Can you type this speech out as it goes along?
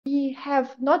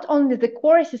have not only the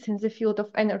courses in the field of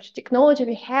energy technology,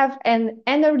 we have an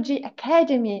energy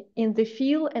academy in the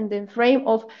field and the frame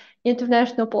of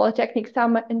International Polytechnic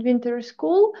Summer and Winter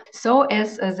School. So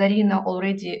as Zarina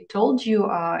already told you,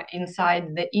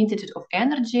 inside the Institute of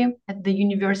Energy at the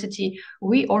university,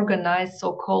 we organized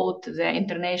so-called the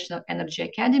International Energy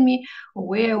Academy,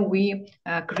 where we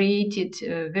created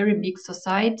a very big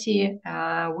society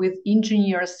with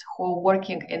engineers who are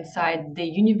working inside the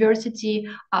university,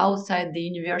 outside the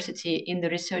university, in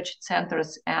the research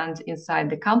centers and inside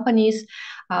the companies.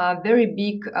 A very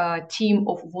big team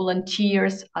of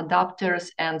volunteers, adapters,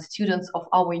 and students of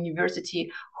our university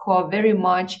who are very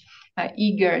much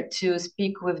eager to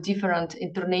speak with different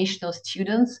international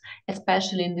students,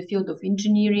 especially in the field of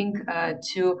engineering,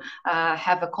 to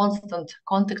have a constant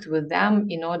contact with them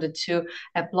in order to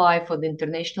apply for the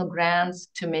international grants,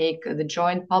 to make the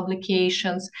joint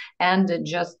publications, and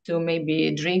just to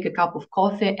maybe drink a cup of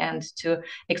coffee and to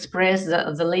express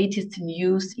the latest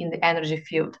news in the energy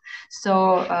field.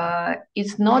 So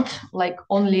it's not like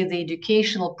only the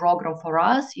educational program for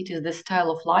us, it is the style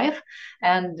of life.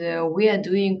 And we are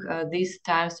doing these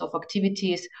types of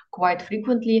activities quite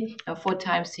frequently, 4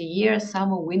 times a year: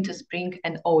 summer, winter, spring,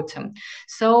 and autumn.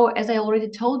 So as I already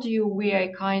told you, we are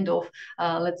a kind of,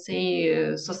 let's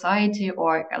say, society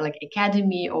or like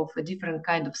academy of a different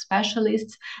kind of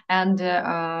specialists, and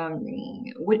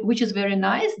which is very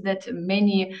nice that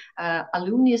many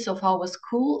alumni of our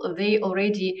school, they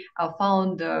already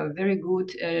found very good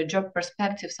job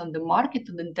perspectives on the market,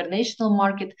 on the international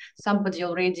market. Somebody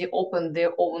already opened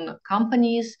their own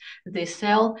companies. They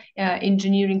sell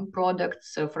engineering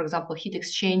products, for example, heat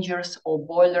exchangers or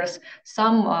boilers.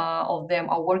 Some of them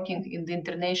are working in the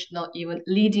international, even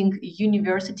leading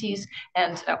universities,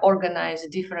 and organize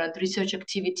different research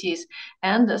activities.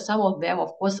 And some of them,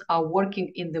 of course, are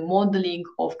working in the modeling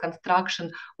of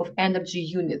construction of energy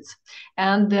units.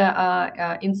 And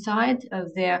inside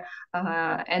their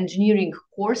engineering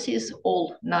courses,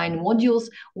 all 9 modules,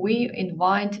 we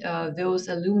invite those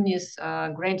alumni,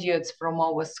 graduates from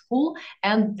our school,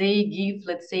 and they give,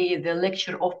 let's say, the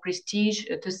lecture of prestige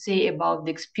to say about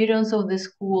the experience of the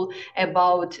school,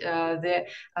 about the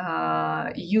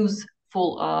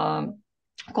useful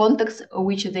contacts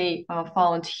which they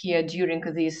found here during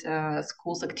these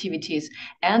schools activities,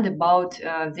 and about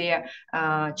their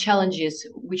challenges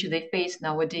which they face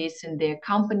nowadays in their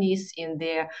companies, in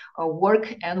their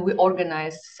work. And we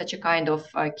organize such a kind of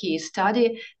case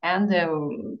study and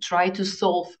try to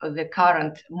solve the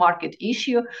current market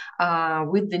issue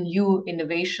with the new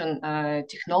innovation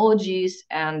technologies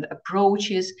and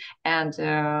approaches and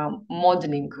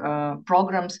modeling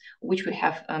programs which we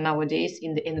have nowadays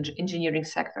in the engineering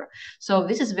sector. So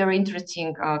this is very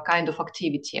interesting kind of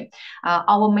activity.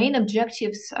 Our main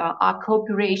objectives are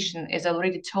cooperation. As I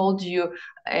already told you,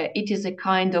 it is a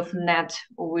kind of net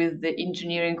with the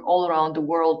engineering all around the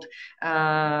world.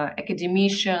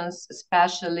 Academicians,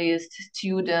 specialists,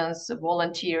 students,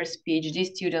 volunteers, PhD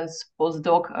students,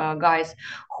 postdoc guys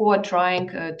who are trying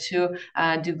to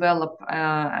develop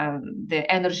the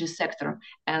energy sector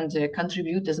and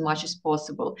contribute as much as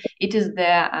possible. It is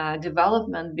the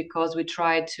development because we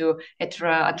try to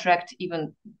attract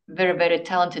even very, very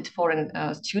talented foreign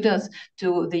students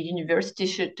to the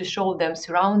university to show them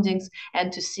surroundings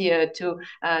and to see to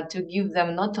give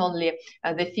them not only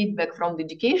the feedback from the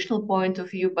educational point of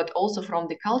view, but also from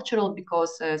the cultural,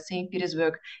 because St.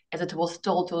 Petersburg, as it was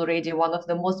told already, one of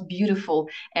the most beautiful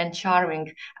and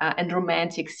charming and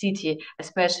romantic city,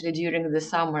 especially during the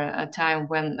summer time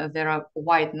when there are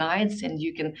white nights and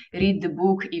you can read the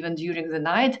book even during the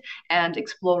night and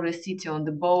explore the city on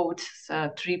the boats,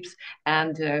 trips,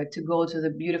 and to go to the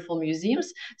beautiful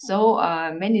museums. So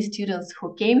many students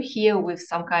who came here with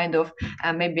some kind of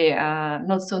maybe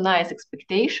not so nice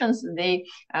expectations, they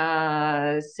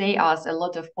say us a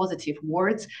lot of positive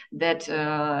words that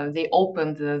they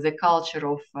opened the culture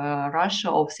of Russia,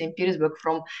 of St. Petersburg,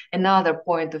 from another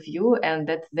point of view, and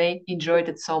that they enjoyed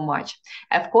it so much.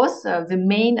 Of course, the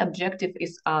main objective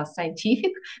is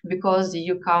scientific, because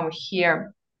you come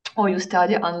here or you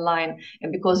study online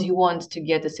and because you want to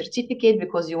get a certificate,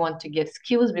 because you want to get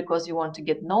skills, because you want to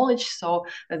get knowledge. So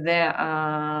the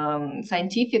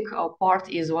scientific part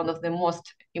is one of the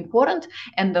most important.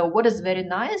 And what is very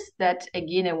nice, that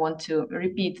again I want to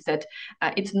repeat, that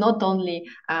it's not only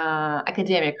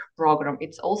academic program,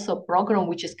 it's also a program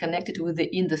which is connected with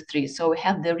the industry. So we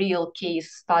have the real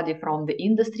case study from the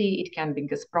industry. It can be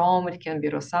Gazprom, it can be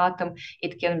Rosatom,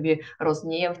 it can be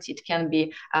Rosneft, it can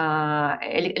be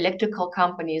electrical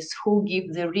companies who give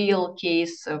the real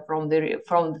case from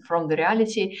the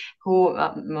reality, who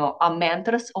are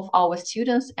mentors of our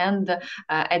students, and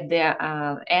at the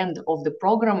end of the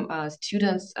program,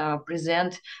 students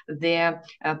present their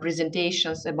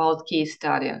presentations about case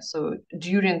study. So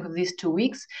during these 2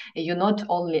 weeks, you not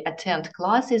only attend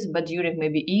classes, but during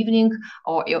maybe evening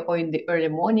or in the early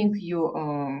morning, you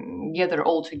gather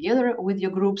all together with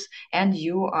your groups, and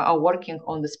you are working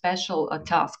on the special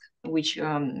task which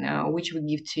we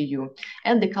give to you.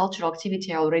 And the cultural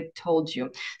activity I already told you.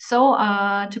 So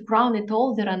to crown it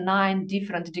all, there are 9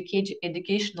 different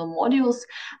educational modules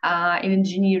in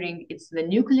engineering. It's the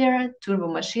nuclear,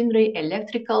 turbomachinery,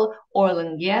 electrical, oil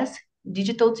and gas,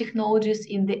 digital technologies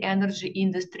in the energy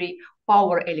industry,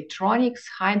 power electronics,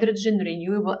 hydrogen,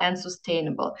 renewable and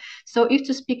sustainable. So if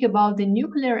to speak about the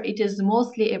nuclear, it is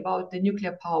mostly about the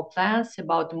nuclear power plants,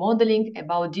 about modeling,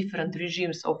 about different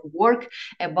regimes of work,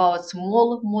 about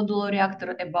small modular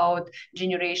reactor, about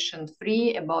generation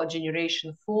 3, about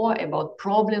generation 4, about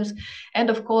problems, and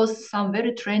of course some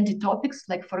very trendy topics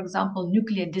like, for example,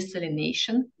 nuclear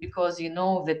desalination, because you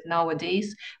know that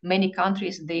nowadays many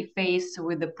countries, they face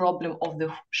with the problem of the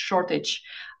shortage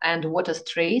and water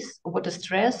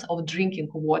stress of drinking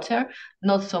water.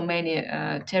 Not so many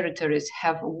territories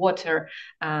have water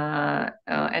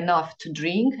enough to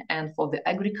drink, and for the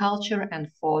agriculture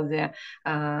and for the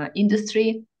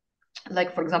industry,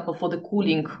 like for example for the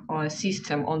cooling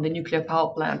system on the nuclear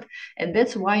power plant. And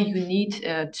that's why you need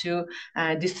to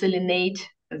desalinate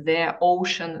the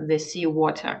ocean, the sea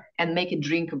water, and make it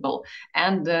drinkable.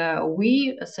 And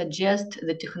we suggest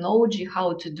the technology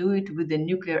how to do it with the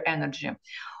nuclear energy.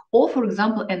 Or, for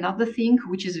example, another thing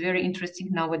which is very interesting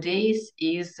nowadays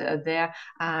is the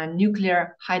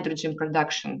nuclear hydrogen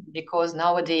production, because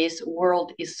nowadays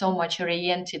world is so much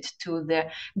oriented to the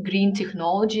green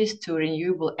technologies, to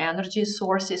renewable energy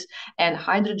sources, and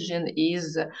hydrogen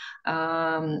is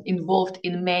involved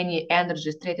in many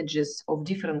energy strategies of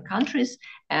different countries.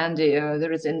 And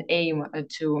there is an aim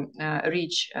to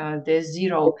reach the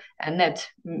zero net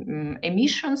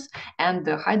emissions, and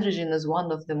the hydrogen is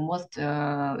one of the most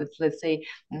let's say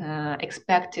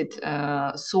expected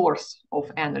source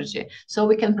of energy. So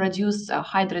we can produce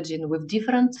hydrogen with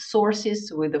different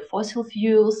sources, with the fossil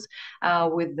fuels,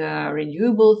 with the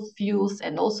renewable fuels,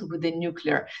 and also with the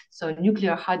nuclear. So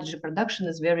nuclear hydrogen production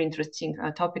is very interesting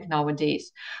topic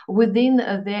nowadays. Within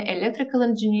the electrical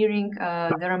engineering,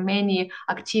 there are many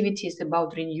activities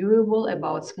about renewable,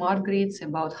 about smart grids,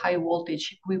 about high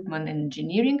voltage equipment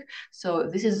engineering. So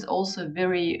this is also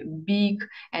very big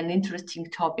and interesting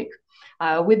topic.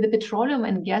 With the petroleum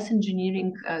and gas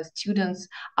engineering, students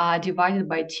are divided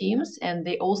by teams, and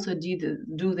they also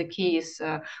do the case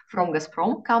from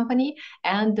Gazprom company,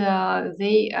 and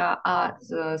they are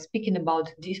speaking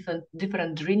about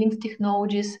different drilling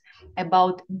technologies,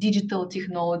 about digital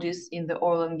technologies in the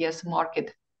oil and gas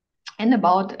market, and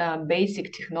about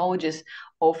basic technologies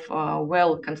of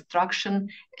well construction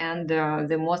and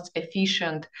the most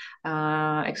efficient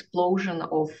explosion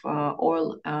of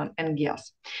oil and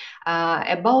gas.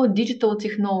 About digital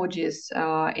technologies,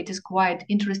 it is quite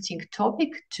interesting topic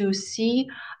to see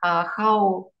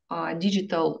how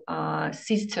digital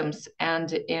systems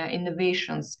and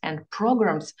innovations and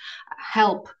programs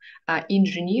help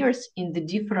engineers in the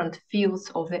different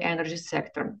fields of the energy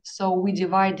sector. So we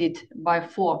divide it by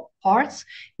 4 parts: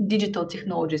 digital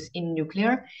technologies in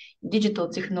nuclear, digital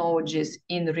technologies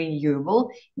in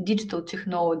renewable, digital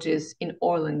technologies in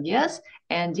oil and gas,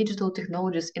 and digital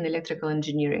technologies in electrical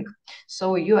engineering.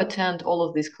 So you attend all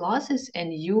of these classes,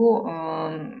 and you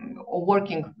are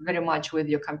working very much with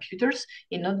your computers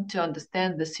in order to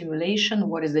understand the simulation,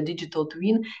 what is the digital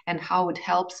twin, and how it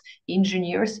helps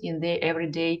engineers in their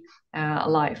everyday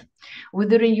life. With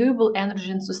the renewable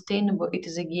energy and sustainable, it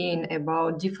is again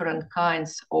about different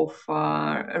kinds of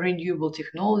renewable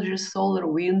technologies: solar,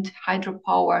 wind,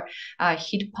 hydropower,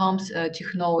 heat pumps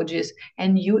technologies,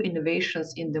 and new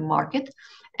innovations in the market.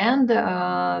 And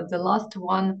the last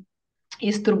one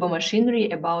is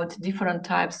turbomachinery, about different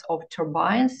types of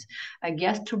turbines,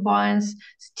 gas turbines,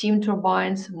 steam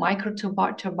turbines, micro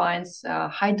turbines,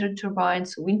 hydro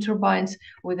turbines, wind turbines,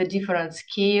 with a different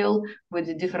scale, with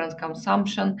a different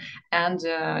consumption, and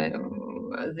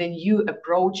the new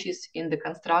approaches in the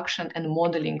construction and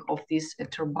modeling of these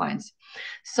turbines.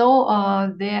 So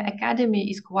the academy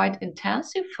is quite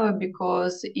intensive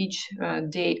because each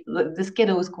day the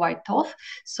schedule is quite tough.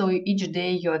 So each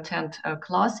day you attend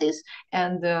classes,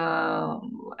 and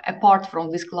apart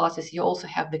from these classes, you also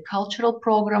have the cultural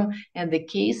program and the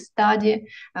case study,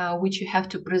 which you have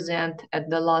to present at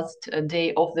the last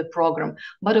day of the program.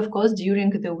 But of course, during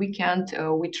the weekend,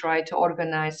 we try to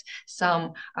organize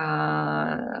some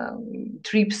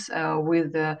trips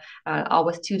with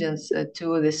our students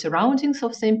to the surroundings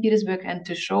of St. Petersburg and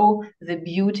to show the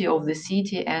beauty of the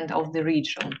city and of the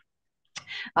region.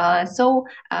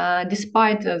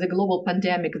 Despite the global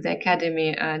pandemic, the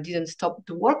academy didn't stop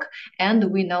to work, and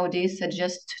we nowadays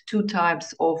suggest two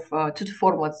formats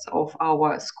of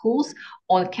our schools: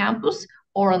 on campus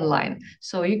or online.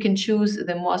 So you can choose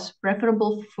the most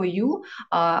preferable for you.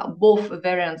 Both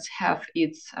variants have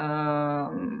its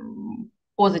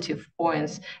positive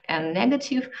points and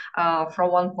negative.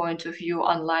 From one point of view,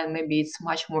 online maybe it's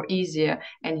much more easier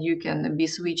and you can be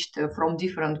switched from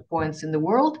different points in the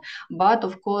world. But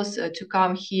of course, to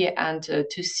come here and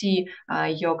to see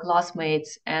your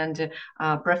classmates and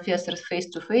professors face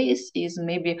to face is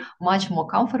maybe much more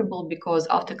comfortable, because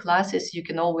after classes you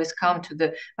can always come to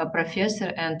the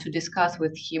professor and to discuss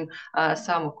with him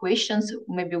some questions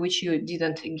maybe which you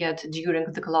didn't get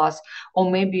during the class,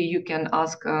 or maybe you can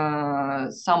ask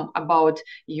some about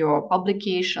your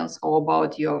publications or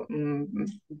about your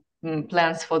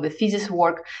plans for the thesis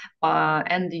work.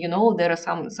 And you know, there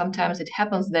are sometimes it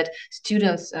happens that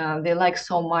students they like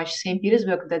so much St.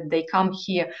 Petersburg that they come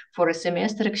here for a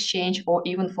semester exchange or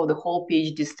even for the whole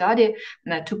PhD study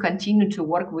to continue to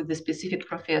work with the specific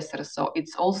professor. So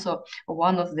it's also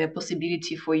one of the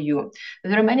possibility for you.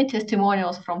 There are many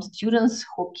testimonials from students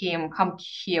who come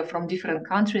here from different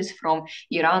countries, from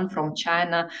Iran, from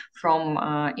China, from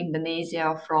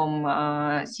Indonesia, from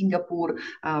Singapore,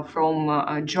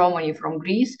 from Germany, from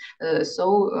Greece.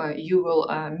 So you will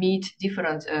meet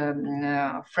different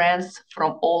friends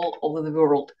from all over the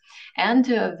world. And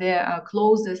the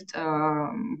closest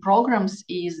programs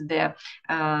is the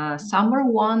summer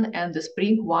one and the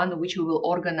spring one, which we will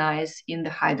organize in the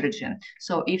hydrogen.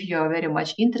 So if you are very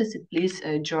much interested, please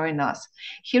join us.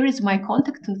 Here is my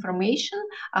contact information.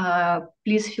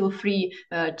 Please feel free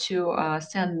to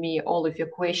send me all of your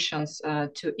questions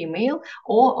to email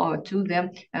or to the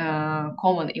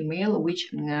common email,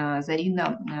 which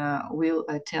Zarina will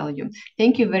tell you.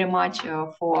 Thank you very much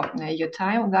for your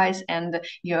time, guys, and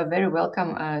you are very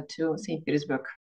welcome to St. Petersburg.